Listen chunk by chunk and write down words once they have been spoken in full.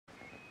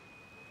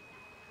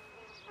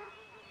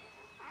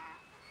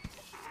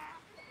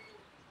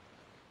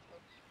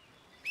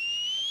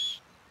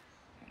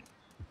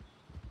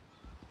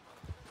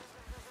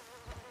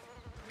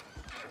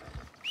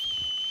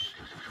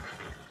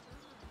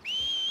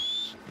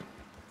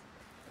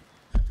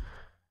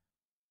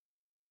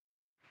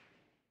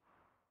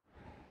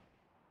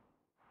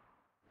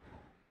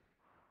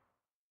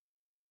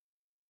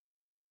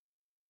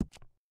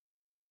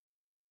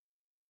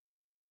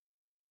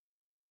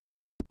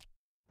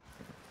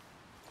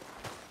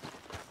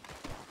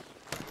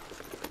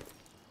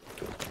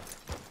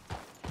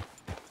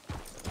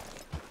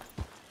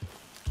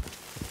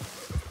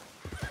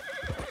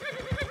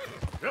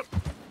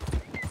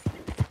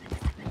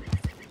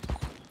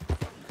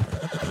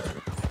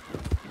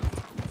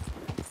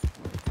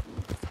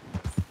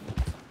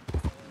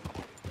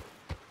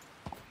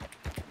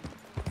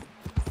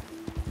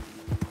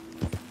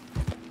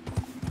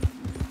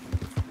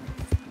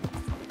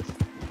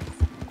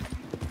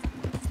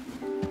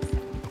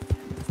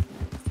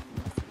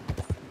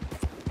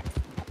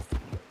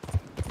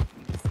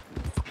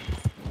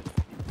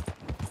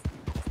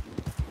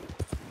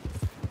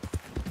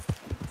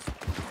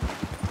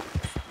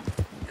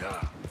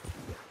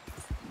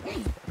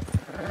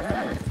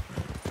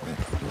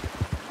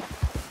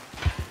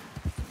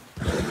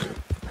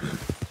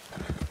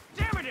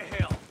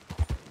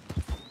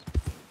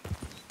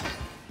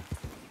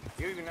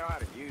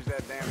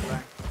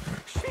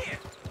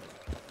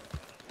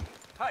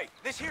Hey,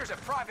 this here's a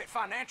private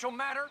financial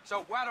matter,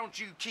 so why don't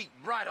you keep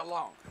right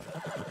along?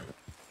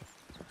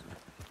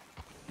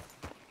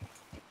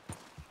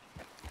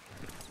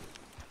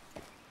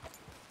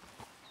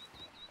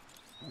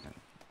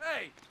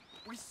 Hey,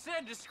 we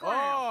said to scram.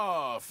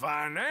 Oh,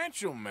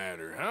 financial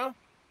matter, huh?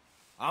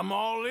 I'm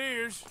all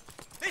ears.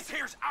 This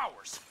here's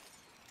ours.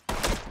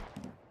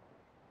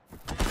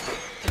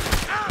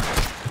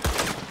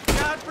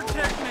 God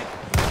protect me.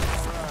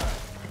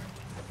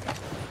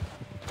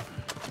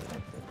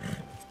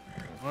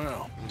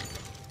 Well,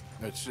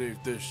 let's see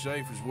if this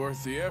safe is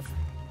worth the effort.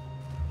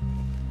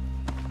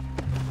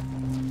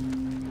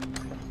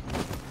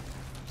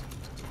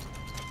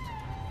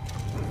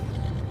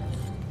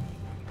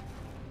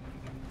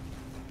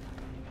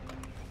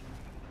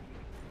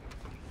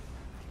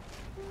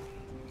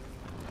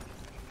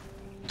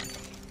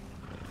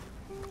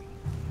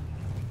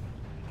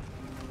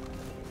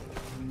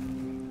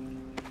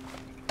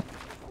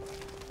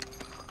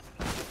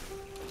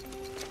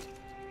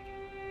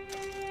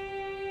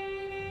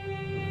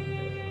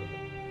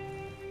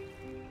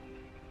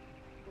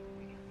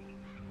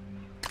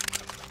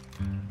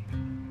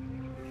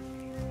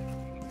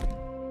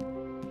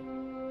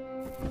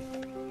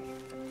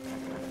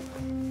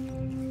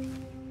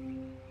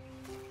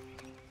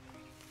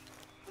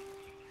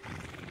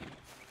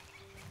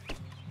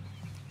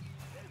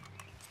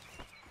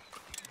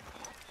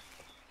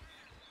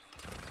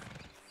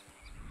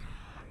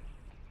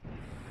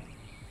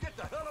 Get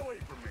the hell away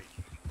from me.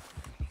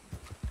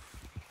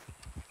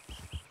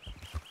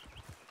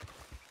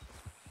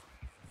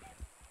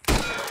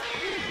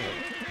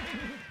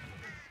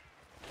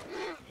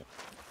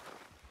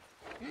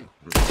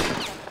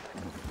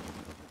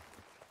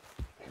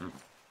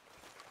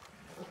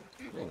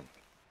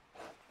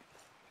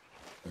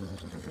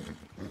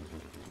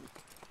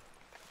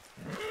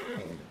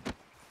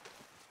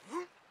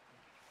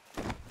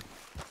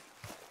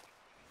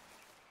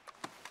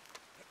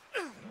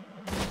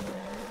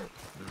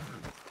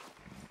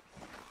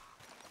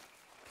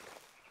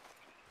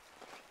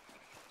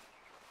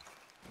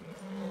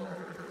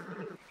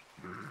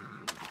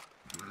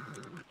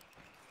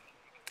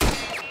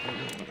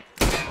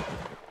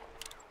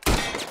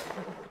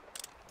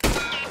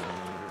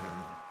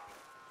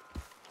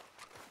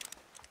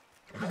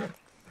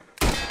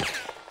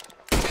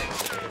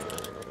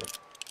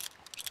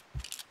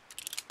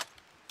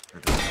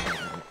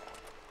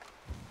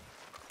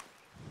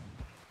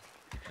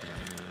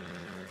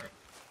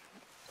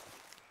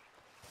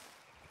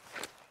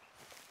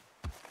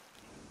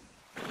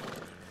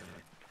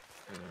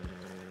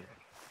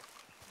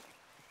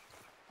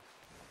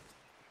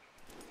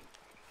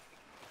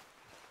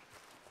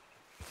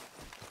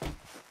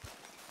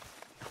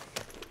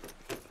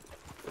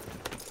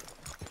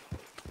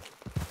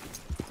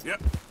 Yep.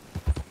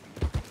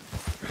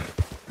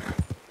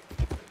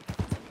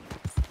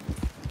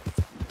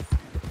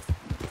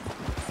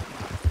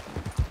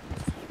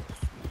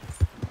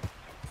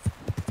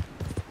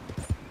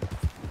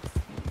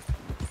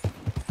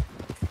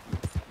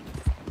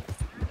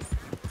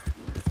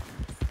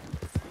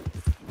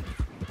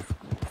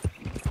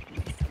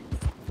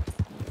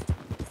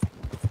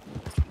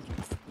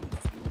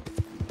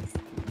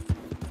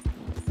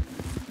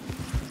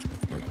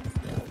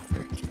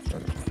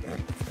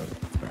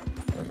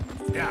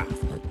 Yeah.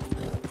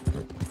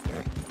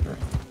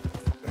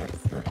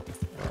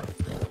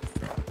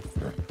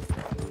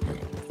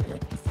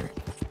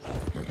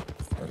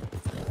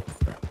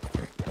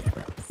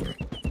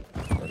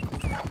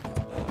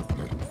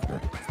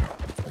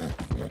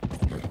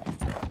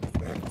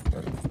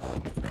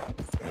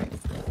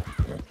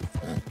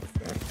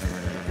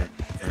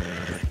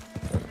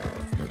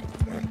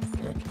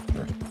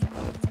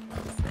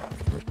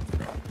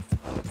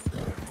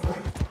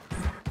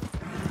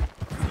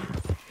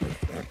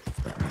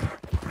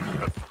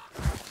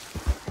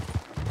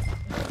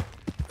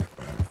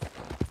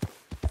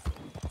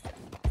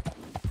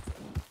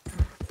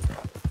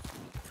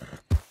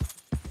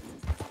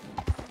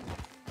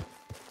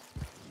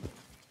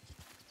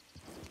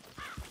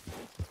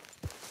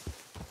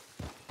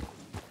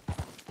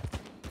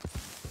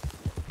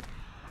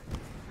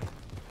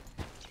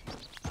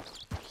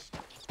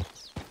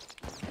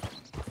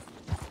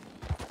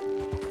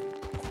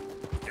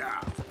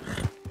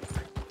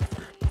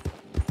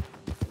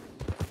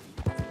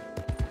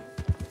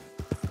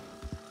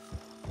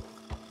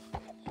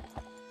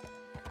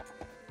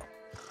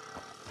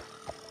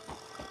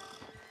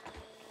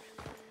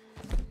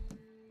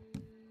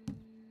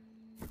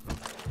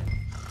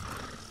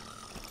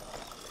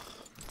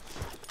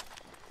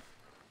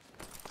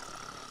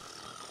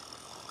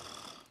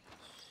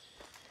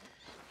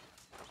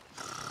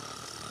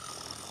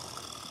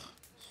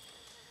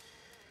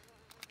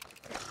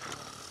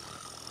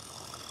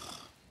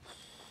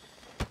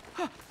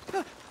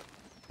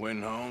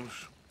 Winton, Holmes.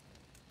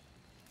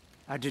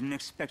 I didn't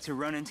expect to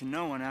run into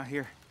no one out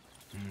here.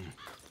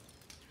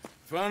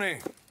 Funny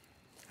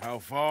how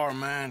far a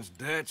man's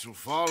debts will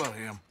follow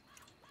him.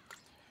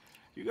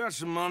 You got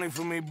some money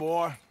for me,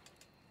 boy?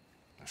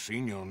 I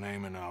seen your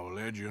name in our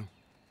ledger.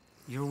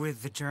 You're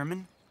with the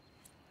German?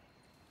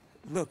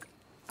 Look,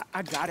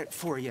 I got it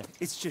for you.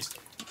 It's just,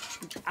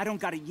 I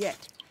don't got it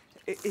yet.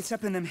 It's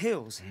up in them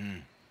hills.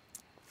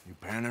 You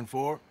panning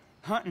for it?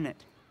 Hunting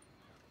it.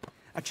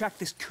 I tracked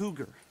this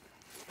cougar.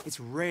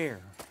 It's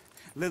rare.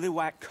 Lily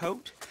white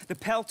coat, the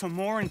pelt will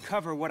more and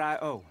cover what I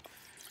owe.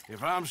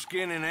 If I'm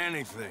skinning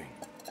anything,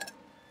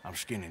 I'm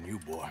skinning you,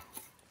 boy.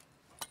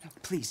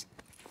 Please,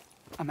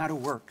 I'm out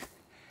of work.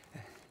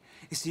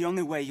 It's the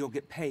only way you'll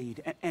get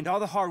paid, and all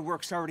the hard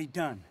work's already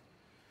done.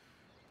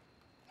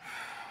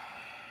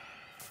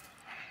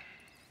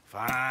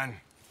 Fine.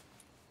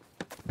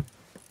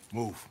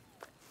 Move.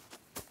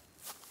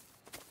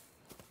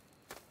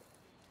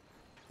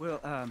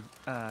 Well,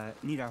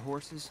 need our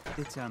horses?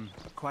 It's,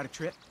 quite a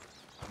trip.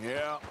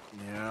 Yeah.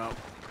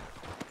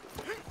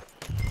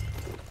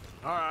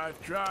 All right,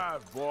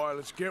 drive, boy.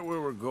 Let's get where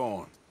we're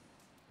going.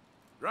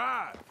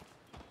 Drive!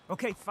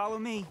 Okay, follow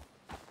me.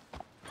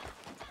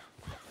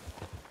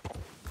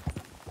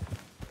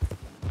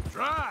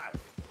 Drive!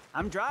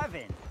 I'm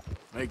driving.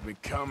 Make me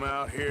come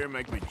out here,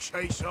 make me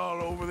chase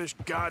all over this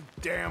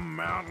goddamn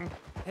mountain.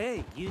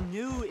 Hey, you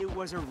knew it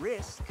was a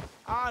risk.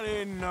 I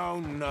didn't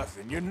know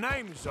nothing. Your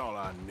name's all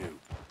I knew.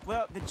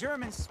 Well, the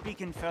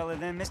German-speaking fella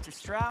then, Mr.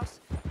 Strauss,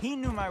 he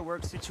knew my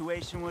work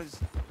situation was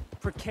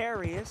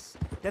precarious,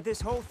 that this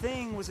whole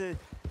thing was a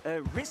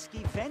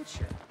risky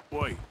venture.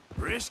 Wait,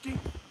 risky?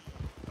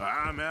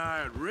 Am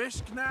I at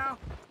risk now?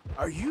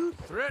 Are you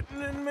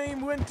threatening me,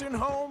 Winton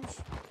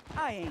Holmes?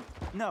 I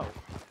ain't. No,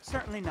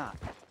 certainly not.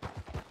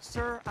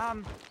 Sir,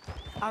 I'm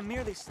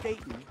merely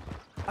stating,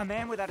 a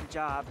man without a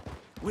job,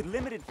 with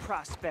limited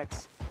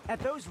prospects, at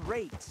those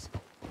rates,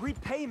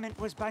 repayment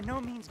was by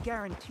no means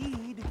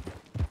guaranteed.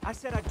 I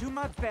said I'd do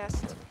my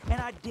best, and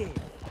I did.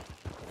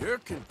 You're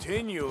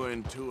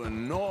continuing to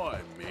annoy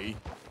me.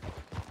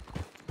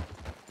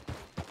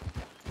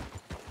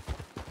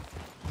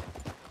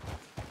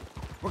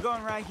 We're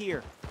going right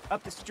here,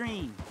 up the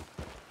stream.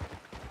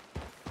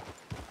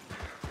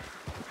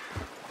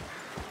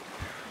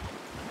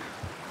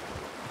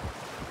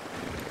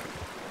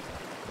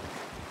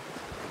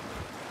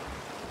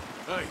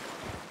 Hey,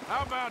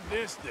 how about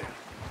this then?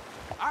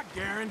 I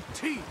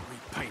guarantee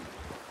repayment.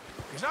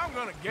 Because I'm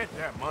gonna get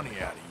that money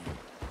out of you.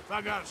 If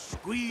I gotta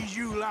squeeze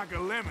you like a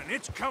lemon,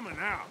 it's coming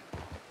out.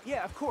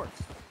 Yeah, of course.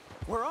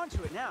 We're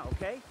onto it now,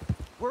 okay?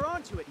 We're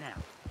onto it now.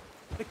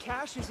 The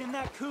cash is in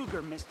that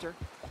cougar, mister.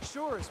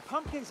 Sure as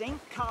pumpkins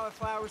ain't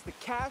cauliflowers, the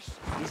cash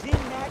is in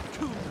that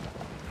cougar.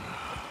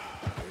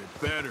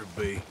 It better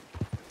be.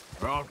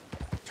 Or I'll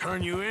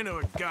turn you into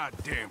a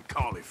goddamn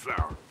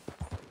cauliflower.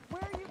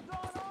 Where are you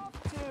going off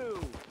to?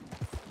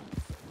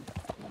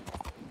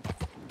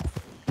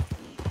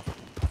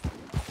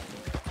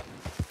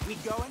 We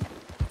going?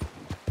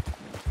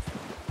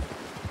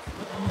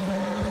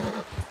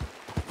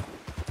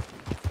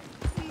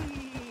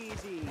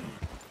 Easy.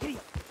 Hey.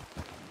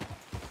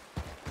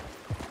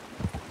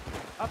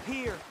 Up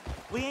here.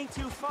 We ain't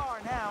too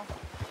far now.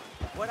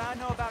 What I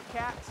know about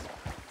cats,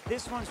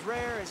 this one's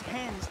rare as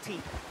hen's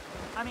teeth.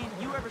 I mean,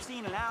 you ever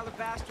seen an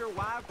alabaster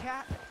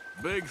wildcat?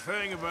 Big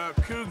thing about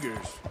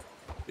cougars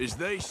is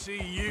they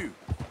see you,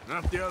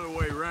 not the other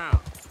way around.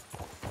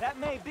 That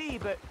may be,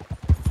 but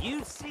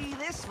you'd see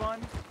this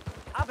one.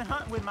 I've been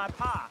hunting with my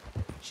pa.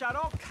 Shot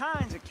all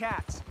kinds of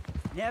cats.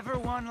 Never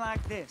one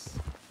like this.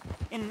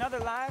 In another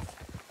life,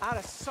 I'd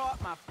have sought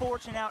my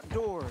fortune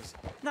outdoors,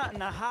 not in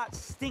the hot,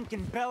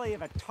 stinking belly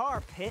of a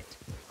tar pit.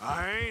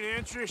 I ain't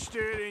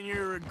interested in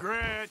your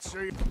regrets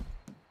or your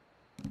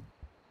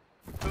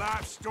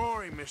life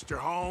story, Mr.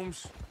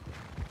 Holmes.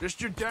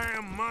 Just your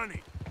damn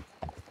money.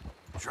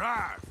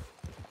 Drive.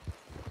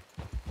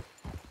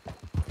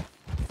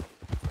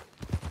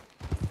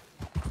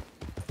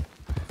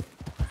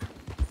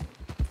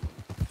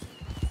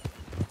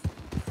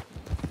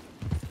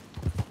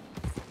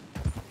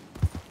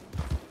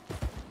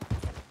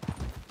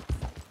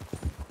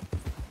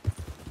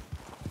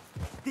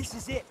 This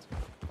is it.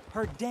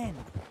 Her den.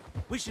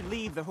 We should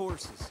leave the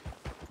horses.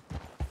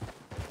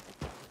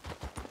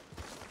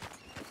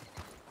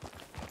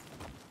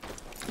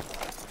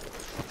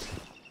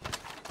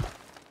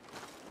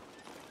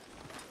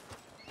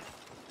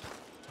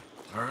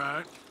 All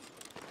right.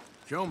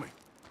 Show me.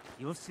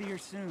 You'll see her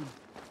soon.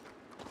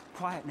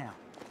 Quiet now.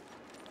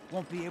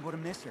 Won't be able to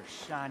miss her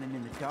shining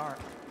in the dark.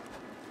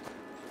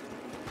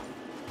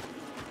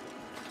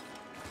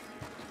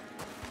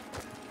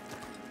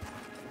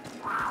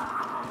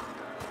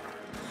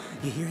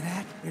 You hear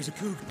that? There's a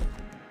cougar.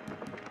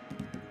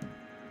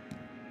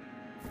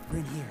 We're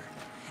in here,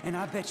 and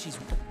I bet she's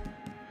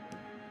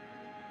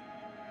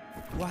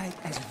white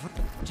as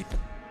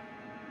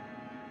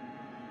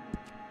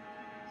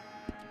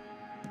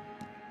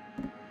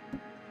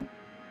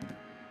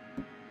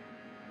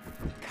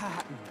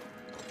cotton.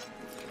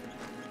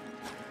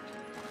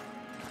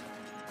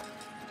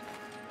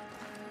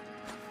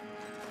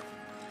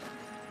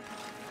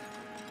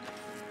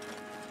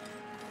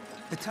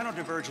 The tunnel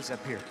diverges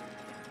up here.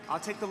 I'll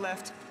take the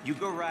left, you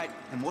go right,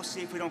 and we'll see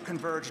if we don't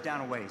converge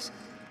down a ways.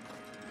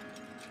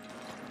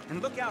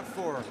 And look out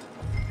for her.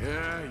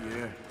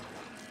 Yeah.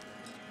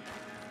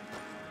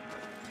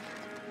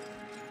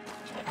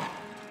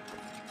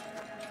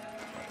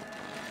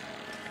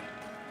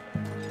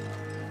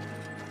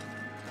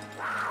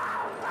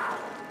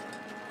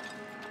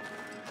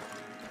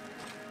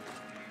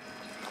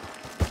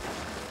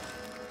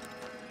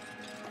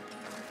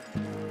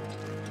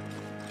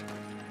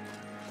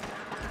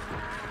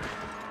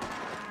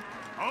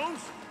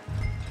 Holmes?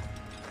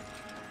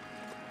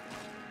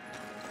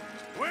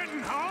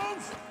 Winton,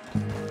 Holmes?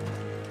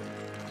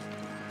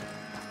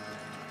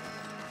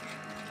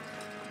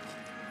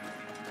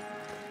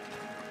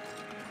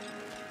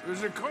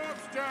 There's a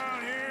corpse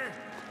down here.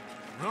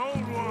 An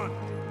old one.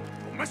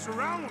 Don't mess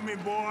around with me,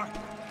 boy.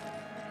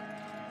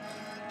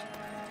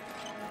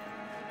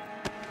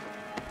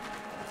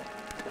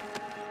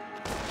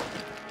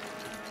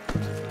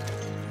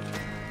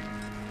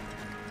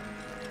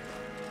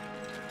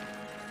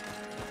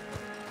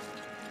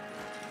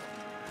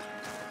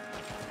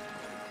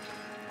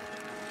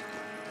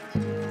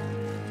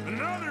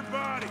 Another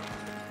body.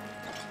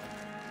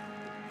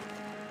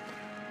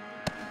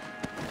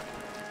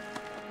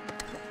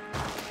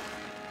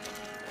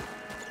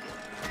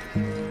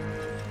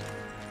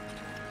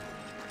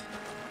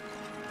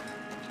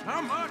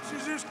 How much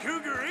is this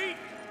cougar eat?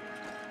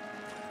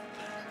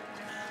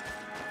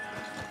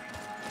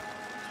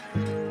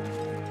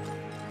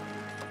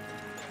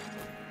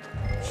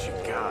 She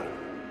got him.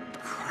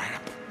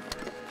 Crap.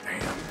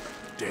 Damn.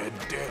 Dead.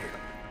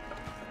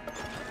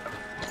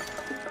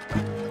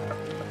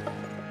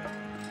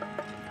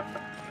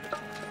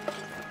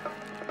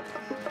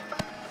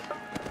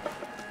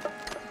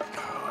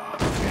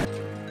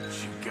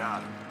 She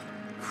got him.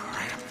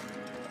 Crap.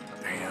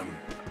 Damn.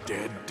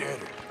 Dead.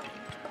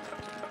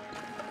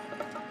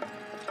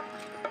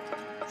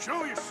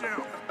 Show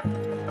yourself!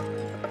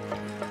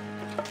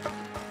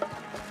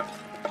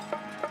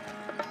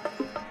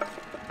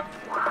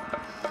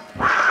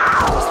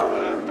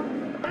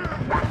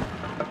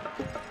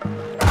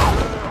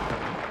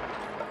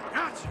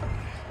 Gotcha!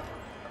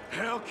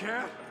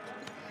 Hellcat?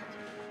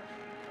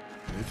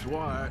 It's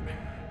white.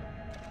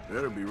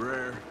 Better be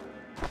rare.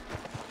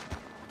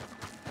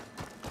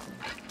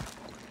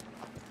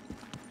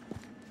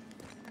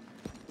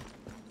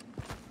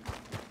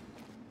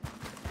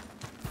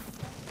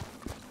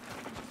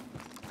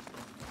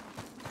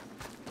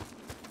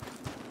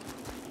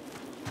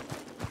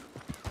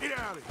 Get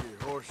out of here,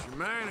 horse. Your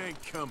man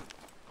ain't coming.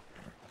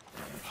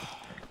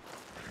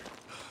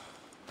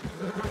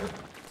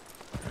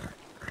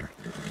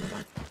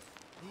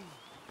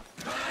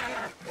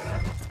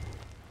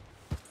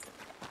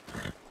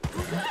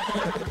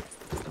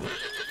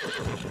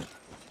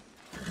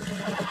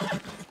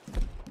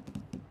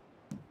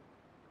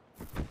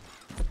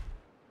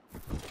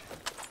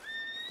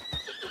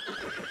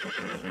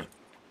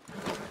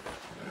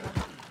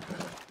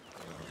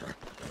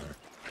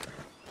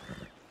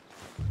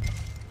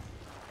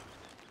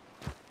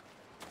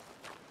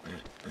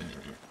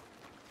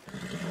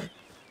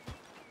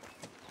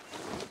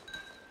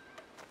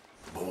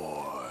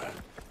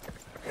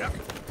 Yep.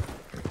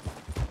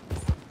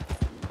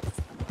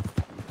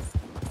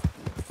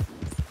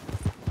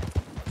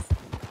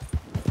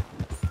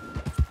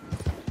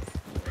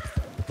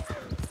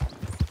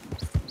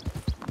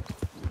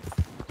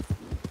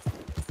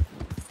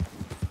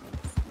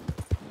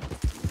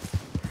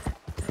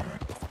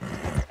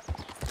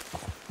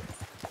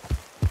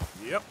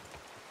 Yep.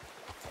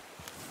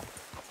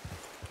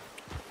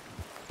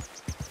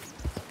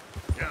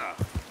 Yeah.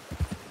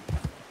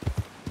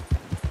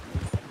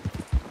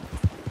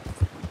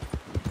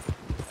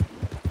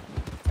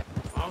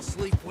 I'll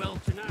sleep well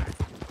tonight.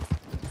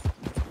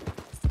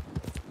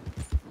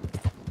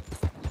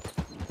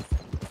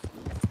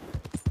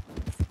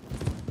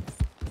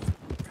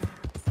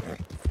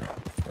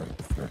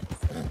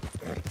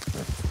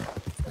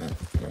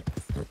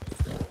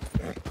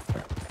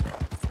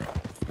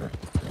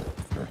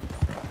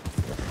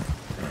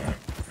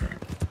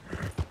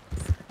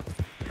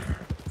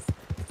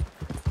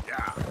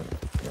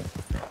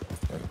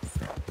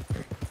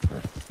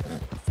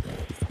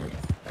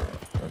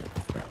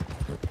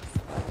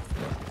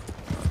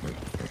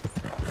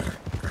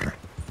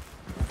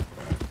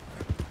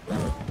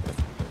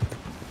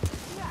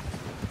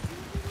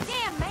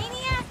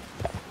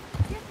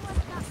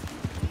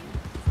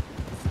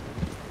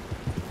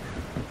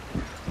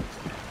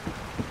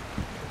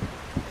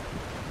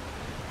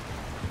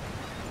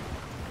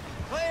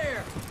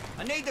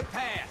 I need to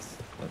pass.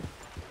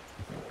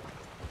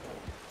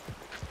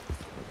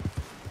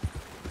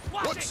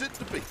 What's it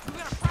to be? You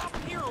got a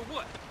problem here or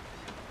what?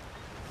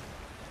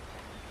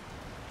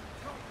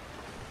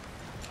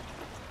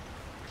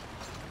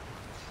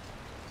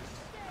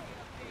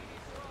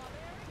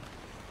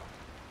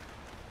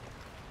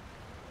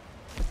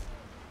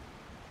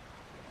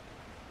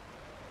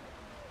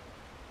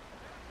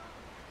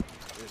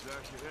 Guess I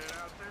should head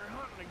out there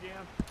hunting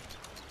again.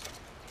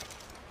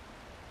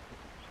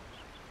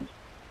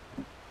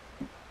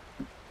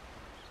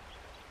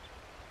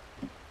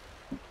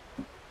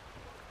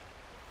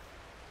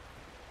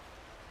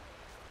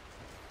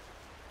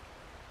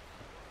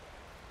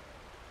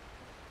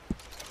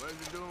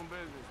 Pleasure doing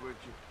business with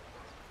you.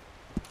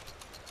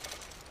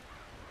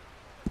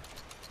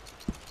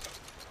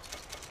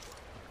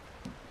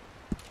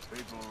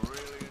 People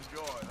really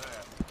enjoy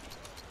that.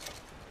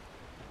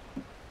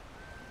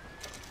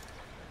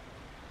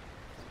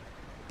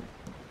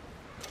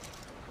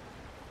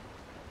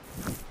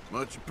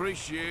 Much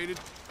appreciated.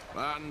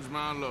 Lightens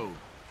my load.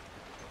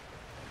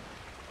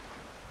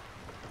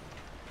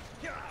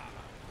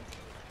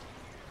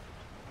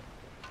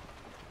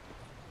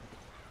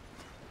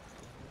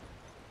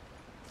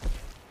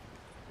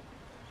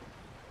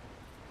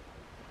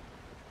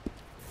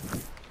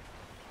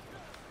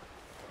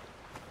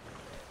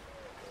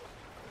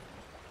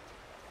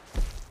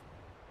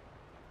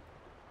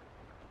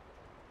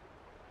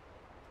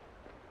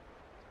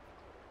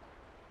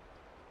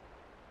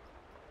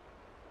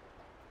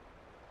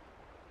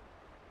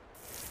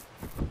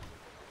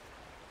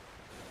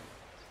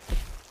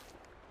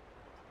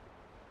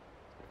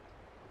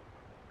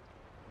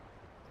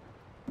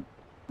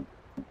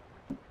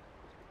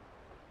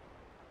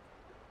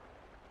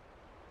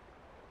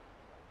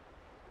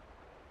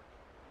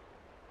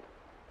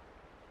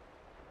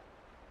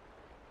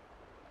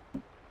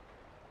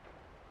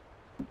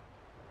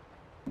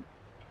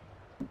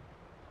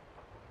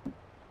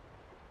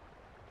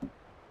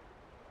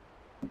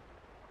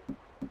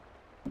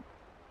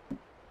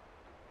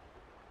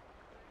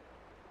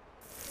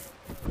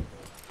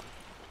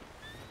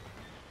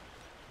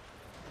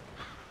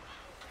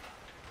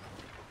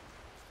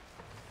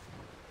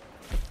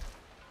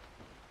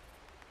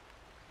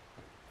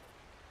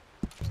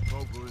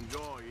 Folk will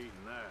enjoy eating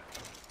that.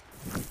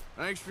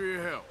 Thanks for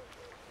your help.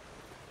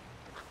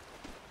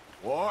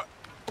 What?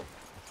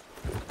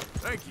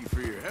 Thank you for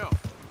your help.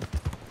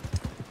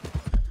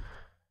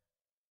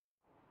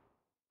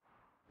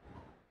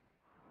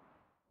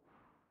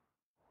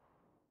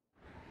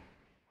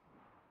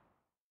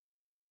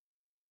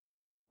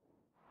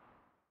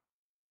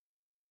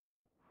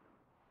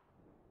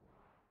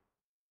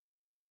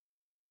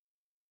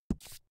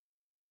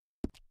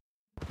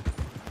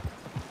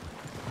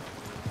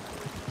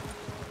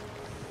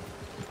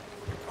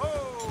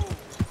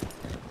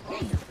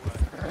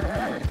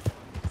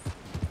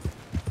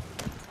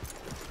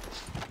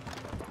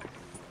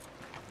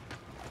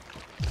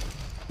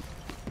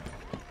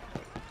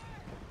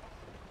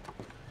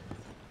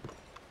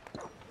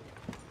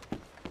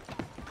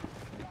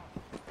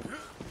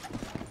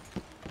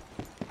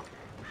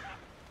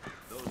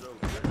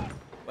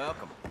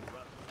 Welcome.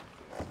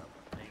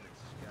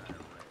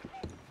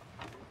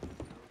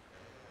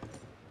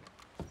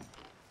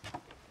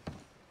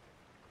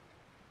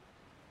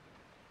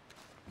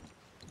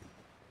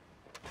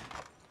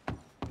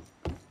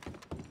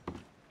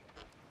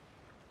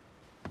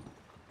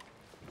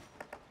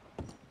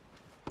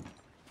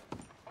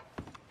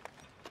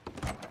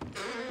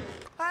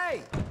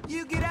 Hey,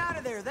 you get out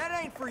of there. That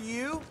ain't for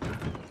you.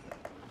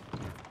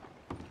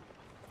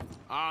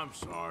 I'm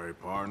sorry,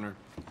 partner.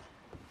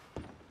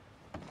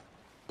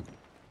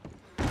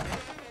 See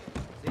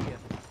ya.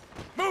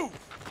 Move!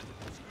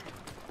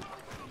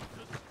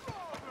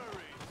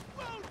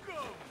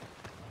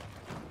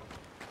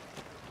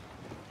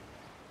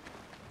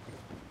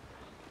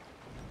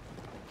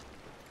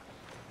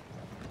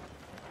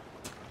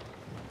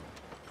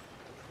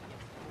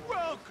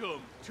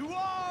 Welcome to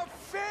our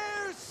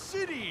fair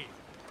city.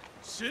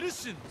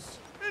 Citizens,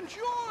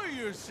 enjoy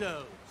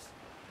yourselves.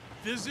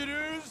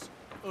 Visitors,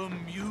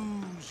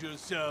 amuse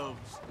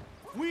yourselves.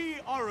 We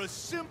are a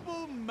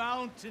simple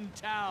mountain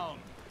town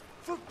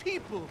for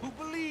people who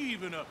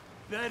believe in a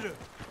better,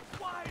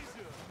 wiser,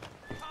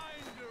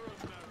 kinder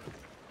America.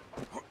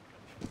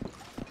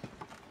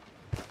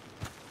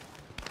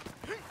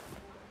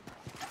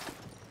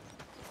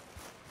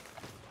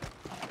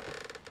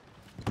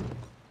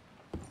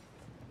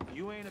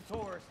 You ain't a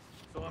tourist,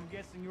 so I'm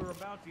guessing you're a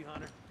bounty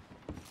hunter.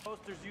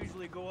 Posters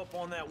usually go up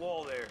on that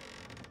wall there.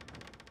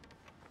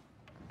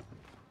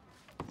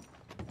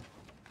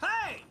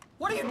 Hey,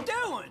 what are you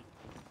doing?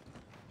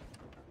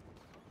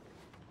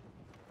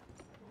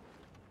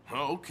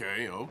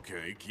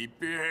 Okay.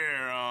 Keep your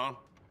hair on.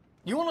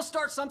 You want to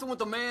start something with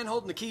the man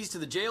holding the keys to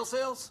the jail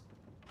cells?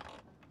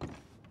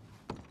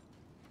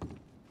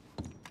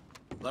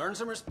 Learn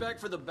some respect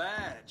for the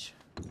badge.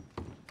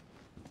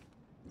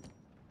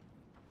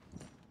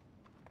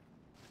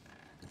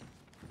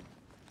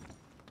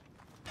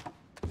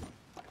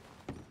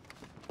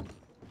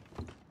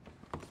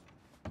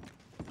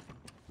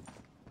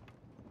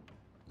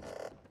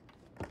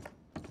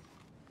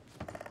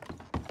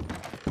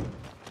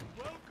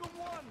 Welcome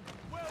one,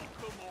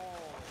 welcome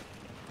all.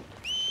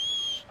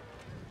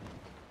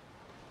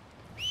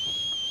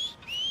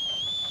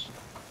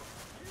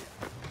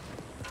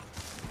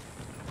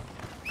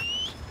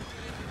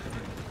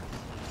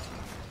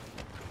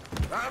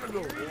 Time to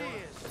go, boy.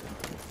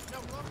 No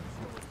wonder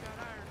someone's got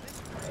iron this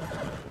way.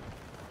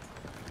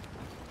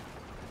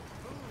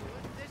 Ooh,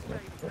 look at this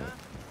lady, huh?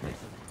 This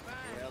is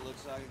fine. Yeah,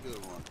 looks like a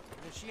good one.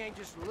 And she ain't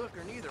just a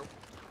looker, neither.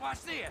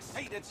 Watch this.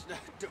 Hey, that's...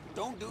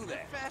 don't do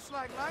that. Fast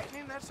like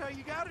lightning, that's how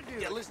you gotta do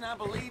Yeah, it. listen, I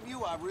believe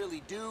you, I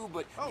really do,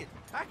 but... Oh,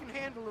 I can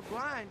handle a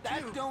blind,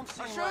 that too. don't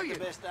seem I'll show like you. the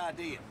best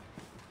idea.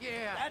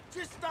 Yeah.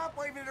 Just stop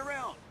waving it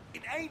around.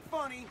 It ain't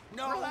funny.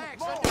 No Relax.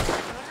 more. Jesus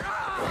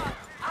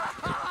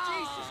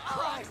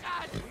Christ.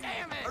 God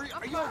damn it.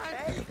 Are you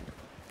okay?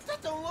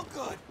 That don't look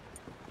good.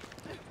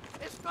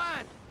 It's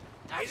fine.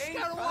 I It just ain't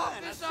gotta fine. walk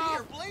I this see off.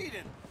 you're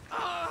bleeding.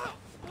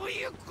 Will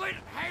you quit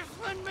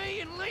hassling me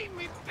and leave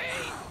me be?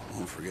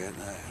 Won't forget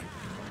that.